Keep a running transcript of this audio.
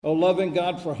O loving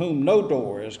God, for whom no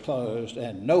door is closed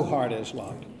and no heart is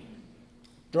locked,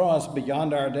 draw us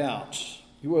beyond our doubts.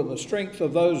 You are the strength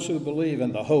of those who believe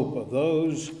and the hope of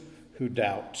those who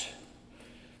doubt.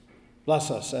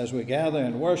 Bless us as we gather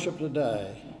and worship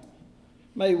today.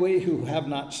 May we who have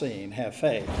not seen have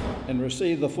faith and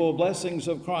receive the full blessings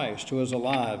of Christ, who is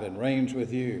alive and reigns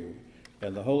with you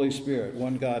and the Holy Spirit,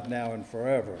 one God, now and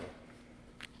forever.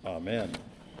 Amen.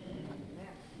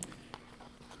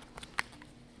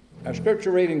 Our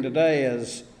scripture reading today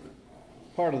is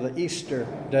part of the Easter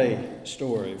Day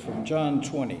story from John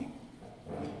 20.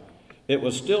 It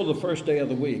was still the first day of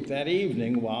the week. That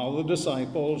evening, while the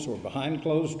disciples were behind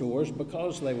closed doors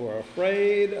because they were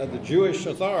afraid of the Jewish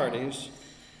authorities,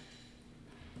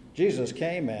 Jesus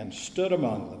came and stood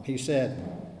among them. He said,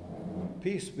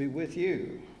 "Peace be with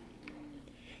you."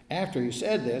 After he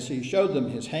said this, he showed them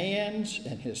his hands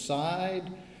and his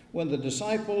side. When the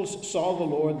disciples saw the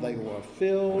Lord, they were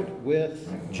filled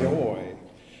with joy.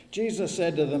 Jesus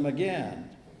said to them again,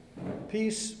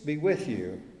 "Peace be with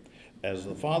you. As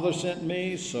the Father sent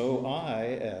me, so I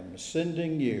am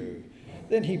sending you."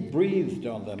 Then he breathed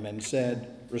on them and said,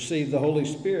 "Receive the Holy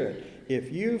Spirit.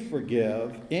 If you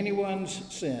forgive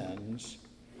anyone's sins,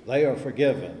 they are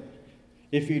forgiven.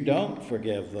 If you don't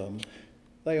forgive them,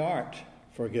 they aren't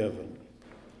forgiven."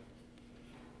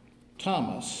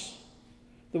 Thomas,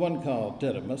 the one called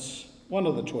Didymus, one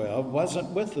of the 12, wasn't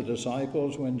with the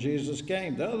disciples when Jesus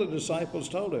came. The other disciples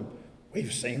told him,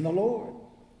 "We've seen the Lord."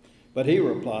 But he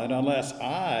replied, "Unless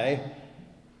I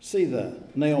see the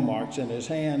nail marks in his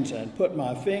hands and put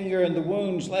my finger in the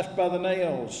wounds left by the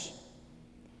nails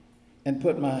and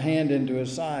put my hand into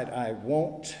his side, I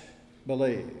won't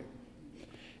believe."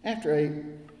 After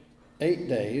eight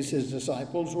days, his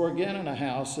disciples were again in a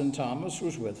house, and Thomas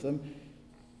was with them.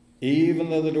 Even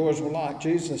though the doors were locked,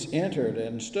 Jesus entered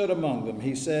and stood among them.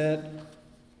 He said,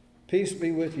 "Peace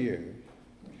be with you."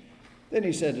 Then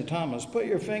he said to Thomas, "Put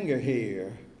your finger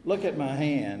here. Look at my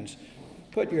hands.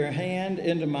 Put your hand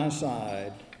into my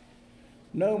side.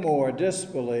 No more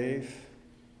disbelief,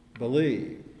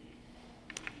 believe."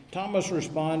 Thomas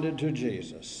responded to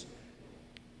Jesus,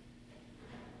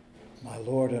 "My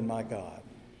Lord and my God."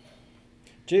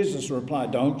 Jesus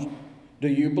replied, Do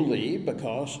you believe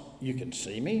because you can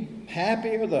see me?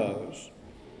 Happy are those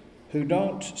who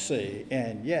don't see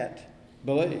and yet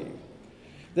believe.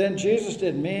 Then Jesus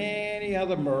did many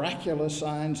other miraculous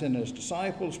signs in his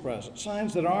disciples' presence,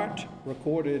 signs that aren't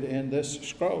recorded in this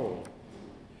scroll.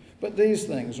 But these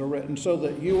things are written so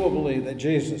that you will believe that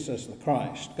Jesus is the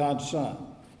Christ, God's Son,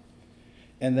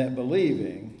 and that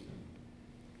believing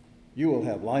you will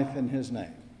have life in his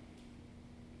name.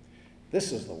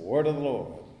 This is the word of the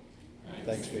Lord.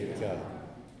 Thanks be to God.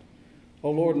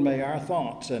 O Lord, may our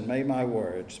thoughts and may my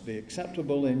words be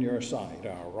acceptable in your sight,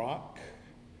 our rock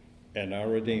and our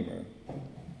Redeemer.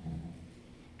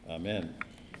 Amen.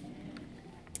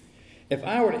 If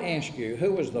I were to ask you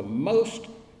who was the most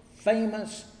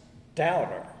famous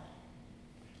doubter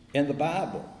in the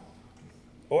Bible,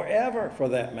 or ever for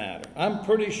that matter, I'm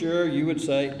pretty sure you would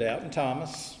say Doubting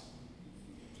Thomas.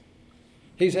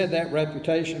 He's had that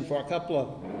reputation for a couple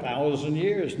of thousand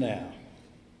years now.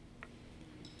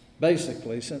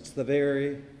 Basically, since the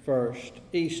very first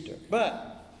Easter.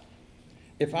 But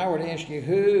if I were to ask you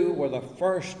who were the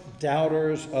first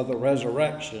doubters of the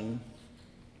resurrection,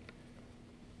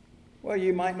 well,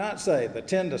 you might not say the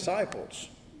 10 disciples.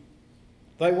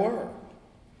 They were.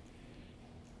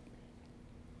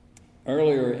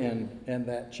 Earlier in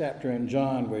that chapter in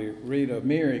John, we read of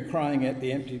Mary crying at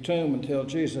the empty tomb until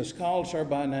Jesus calls her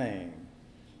by name,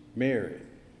 Mary.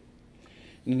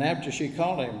 And after she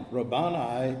called him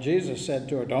Rabboni, Jesus said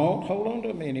to her, "Don't hold on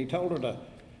to me." And he told her to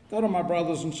go to my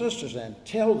brothers and sisters and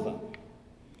tell them,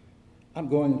 "I'm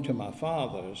going to my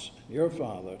Father's, your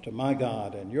Father, to my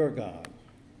God and your God."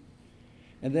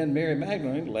 And then Mary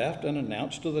Magdalene left and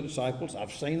announced to the disciples,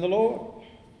 "I've seen the Lord."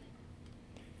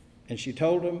 And she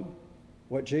told them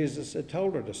what Jesus had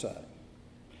told her to say.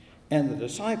 And the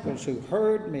disciples who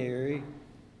heard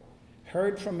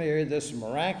from Mary this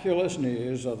miraculous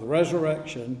news of the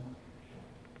resurrection,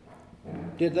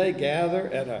 did they gather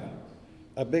at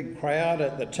a big crowd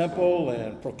at the temple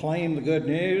and proclaim the good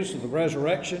news of the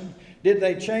resurrection? Did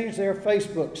they change their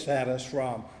Facebook status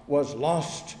from "was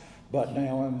lost but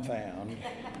now am found"?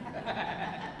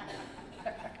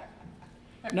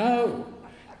 No,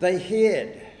 they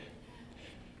hid.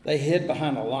 They hid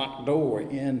behind a locked door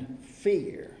in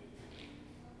fear.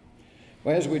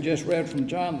 Well, as we just read from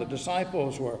John, the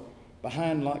disciples were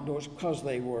behind locked doors because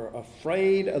they were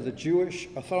afraid of the Jewish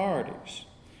authorities.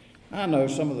 I know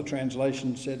some of the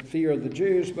translations said fear of the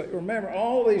Jews, but remember,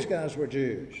 all these guys were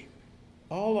Jews.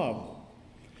 All of them.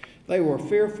 They were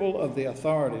fearful of the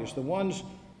authorities, the ones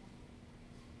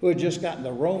who had just gotten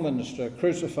the Romans to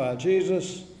crucify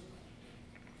Jesus.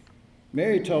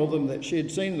 Mary told them that she had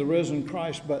seen the risen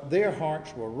Christ, but their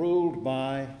hearts were ruled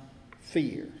by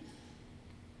fear.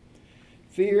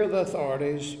 Fear of the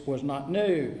authorities was not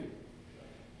new.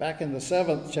 Back in the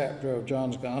 7th chapter of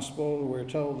John's Gospel, we're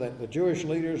told that the Jewish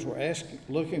leaders were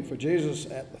looking for Jesus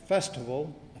at the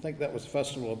festival. I think that was the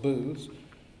Festival of Booths.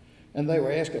 And they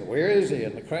were asking, where is he?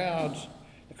 And the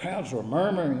crowds were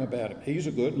murmuring about him. He's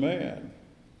a good man,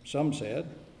 some said.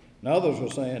 And others were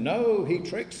saying, no, he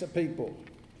tricks the people.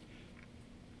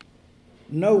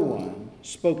 No one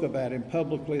spoke about him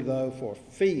publicly, though, for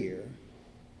fear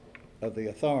of the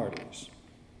authorities.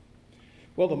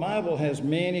 Well, the Bible has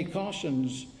many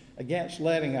cautions against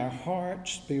letting our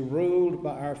hearts be ruled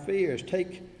by our fears.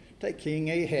 Take King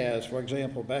Ahaz, for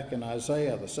example, back in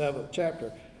Isaiah, the 7th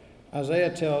chapter.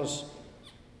 Isaiah tells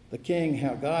the king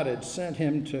how God had sent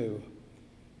him to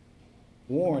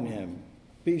warn him.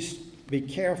 Be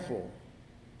careful.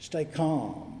 Stay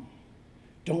calm.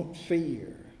 Don't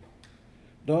fear.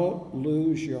 Don't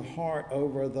lose your heart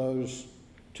over those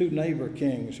 2 neighbor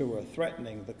kings who were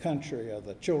threatening the country of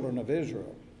the children of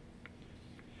Israel.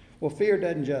 Well, fear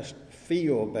doesn't just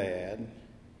feel bad.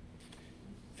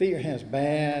 Fear has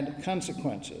bad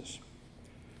consequences.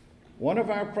 One of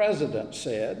our presidents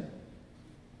said,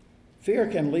 fear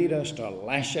can lead us to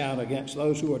lash out against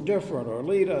those who are different, or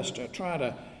lead us to try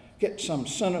to get some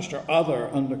sinister other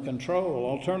under control.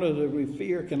 Alternatively,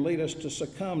 fear can lead us to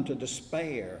succumb to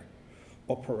despair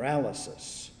or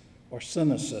paralysis or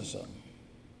cynicism.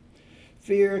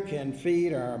 Fear can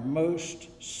feed our most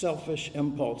selfish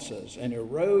impulses and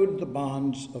erode the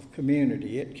bonds of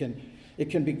community. It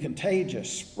can be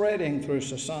contagious, spreading through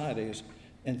societies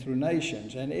and through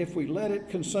nations. And if we let it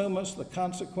consume us, the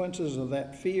consequences of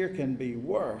that fear can be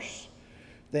worse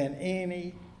than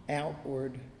any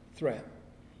outward threat.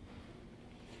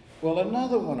 Well,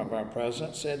 another one of our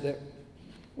presidents said that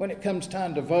when it comes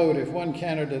time to vote, if one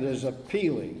candidate is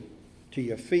appealing to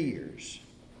your fears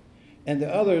and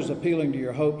the other is appealing to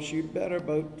your hopes, you better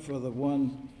vote for the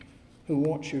one who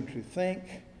wants you to think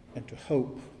and to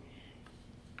hope.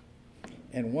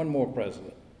 And one more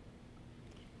president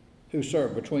who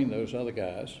served between those other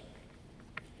guys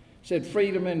said,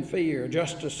 freedom and fear,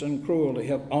 justice and cruelty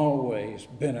have always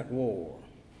been at war.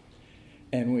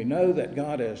 And we know that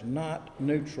God is not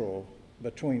neutral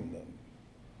between them.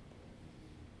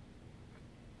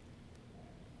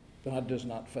 God does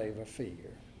not favor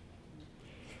fear.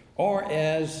 Or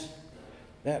as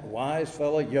that wise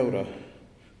fellow Yoda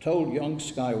told young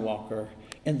Skywalker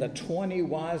in the 20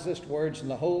 wisest words in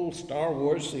the whole Star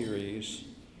Wars series,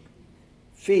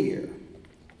 fear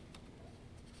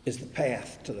is the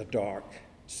path to the dark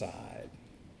side.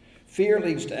 Fear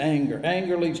leads to anger,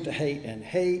 anger leads to hate, and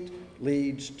hate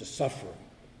leads to suffering.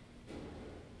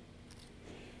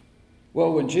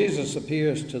 Well, when Jesus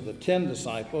appears to the 10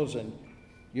 disciples, and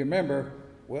you remember,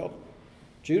 well,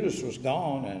 Judas was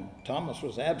gone and Thomas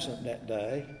was absent that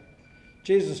day,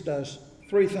 Jesus does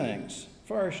 3 things.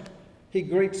 First, he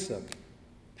greets them,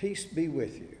 peace be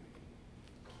with you.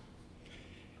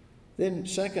 Then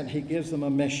second, he gives them a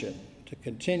mission to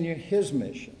continue his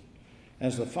mission.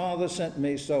 As the Father sent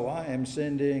me, so I am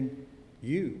sending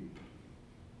you.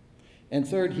 And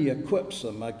third, he equips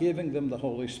them by giving them the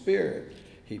Holy Spirit.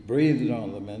 He breathed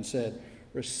on them and said,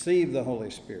 receive the Holy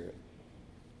Spirit.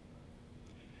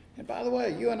 And by the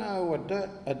way, you and I owe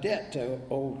a debt to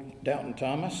old Doubting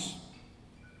Thomas.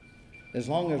 As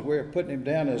long as we're putting him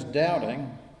down as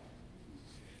doubting,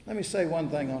 let me say one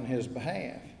thing on his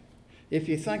behalf. If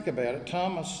you think about it,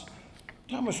 Thomas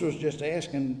was just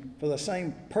asking for the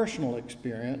same personal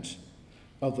experience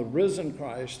of the risen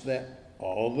Christ that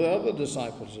all the other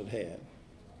disciples had had.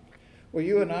 Well,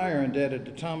 you and I are indebted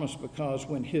to Thomas because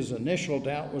when his initial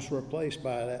doubt was replaced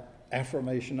by that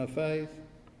affirmation of faith,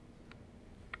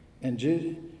 and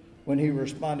when he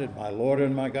responded, my Lord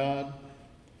and my God,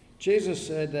 Jesus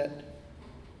said that,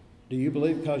 do you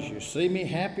believe because you see me?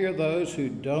 Happy are those who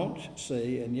don't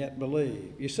see and yet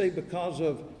believe. You see, because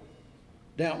of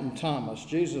Doubting Thomas,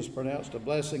 Jesus pronounced a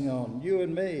blessing on you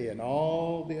and me and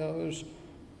all the others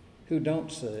who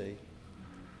don't see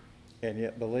and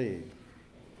yet believe.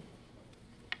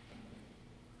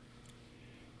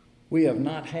 We have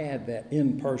not had that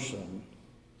in-person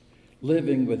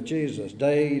living with Jesus,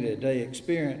 day-to-day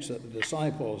experience that the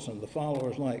disciples and the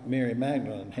followers like Mary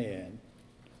Magdalene had.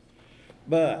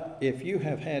 But if you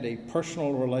have had a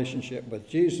personal relationship with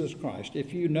Jesus Christ,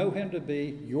 if you know him to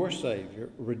be your Savior,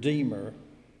 Redeemer,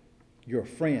 your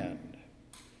friend,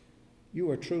 you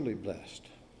are truly blessed.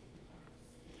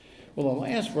 Well, the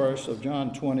last verse of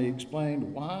John 20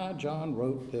 explained why John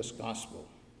wrote this gospel.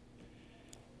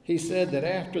 He said that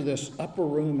after this upper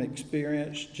room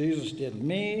experience, Jesus did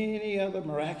many other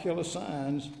miraculous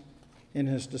signs in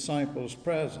his disciples'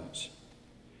 presence,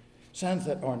 signs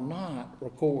that are not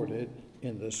recorded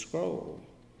in this scroll.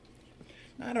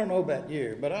 Now, I don't know about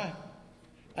you, but I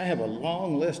have a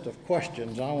long list of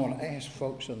questions I want to ask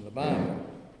folks in the Bible.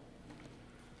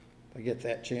 If I get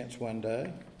that chance one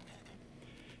day.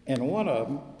 And one of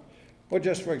them, well,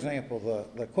 just for example,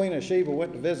 the Queen of Sheba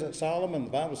went to visit Solomon.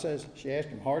 The Bible says she asked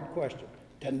him hard questions.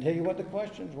 Doesn't tell you what the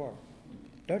questions were.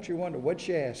 Don't you wonder, what'd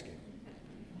she ask him?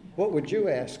 What would you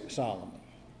ask Solomon?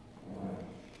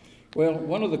 Well,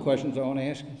 one of the questions I want to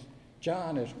ask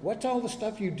John is, what's all the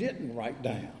stuff you didn't write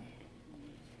down?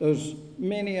 Those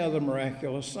many other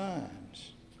miraculous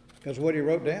signs. Because what he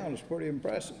wrote down is pretty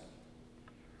impressive.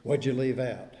 What'd you leave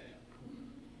out?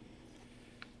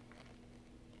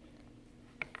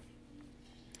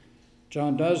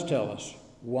 John does tell us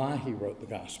why he wrote the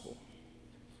gospel.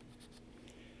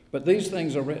 But these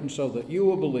things are written so that you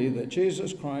will believe that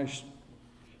Jesus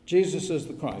is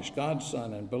the Christ, God's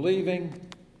Son, and believing,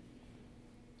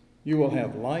 you will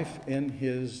have life in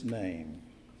his name.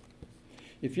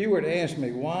 If you were to ask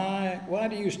me, why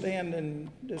do you stand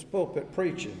in this pulpit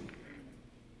preaching?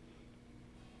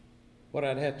 What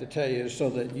I'd have to tell you is so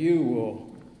that you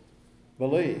will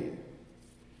believe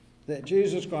that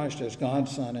Jesus Christ is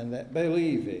God's Son, and that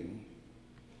believing,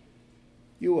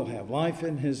 you will have life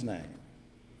in his name.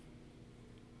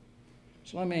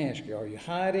 So let me ask you, are you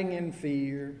hiding in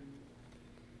fear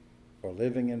or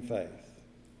living in faith?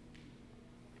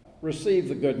 Receive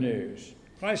the good news.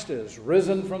 Christ is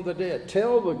risen from the dead.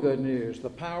 Tell the good news. The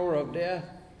power of death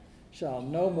shall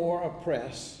no more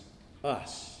oppress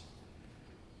us.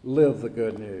 Live the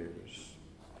good news.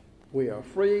 We are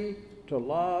free to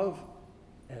love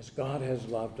as God has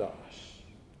loved us.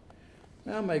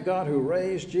 Now may God, who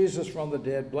raised Jesus from the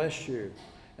dead, bless you,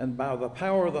 and by the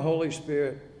power of the Holy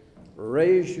Spirit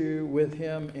raise you with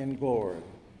him in glory.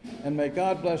 And may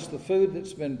God bless the food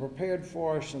that's been prepared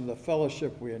for us and the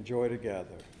fellowship we enjoy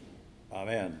together.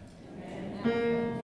 Amen. Amen.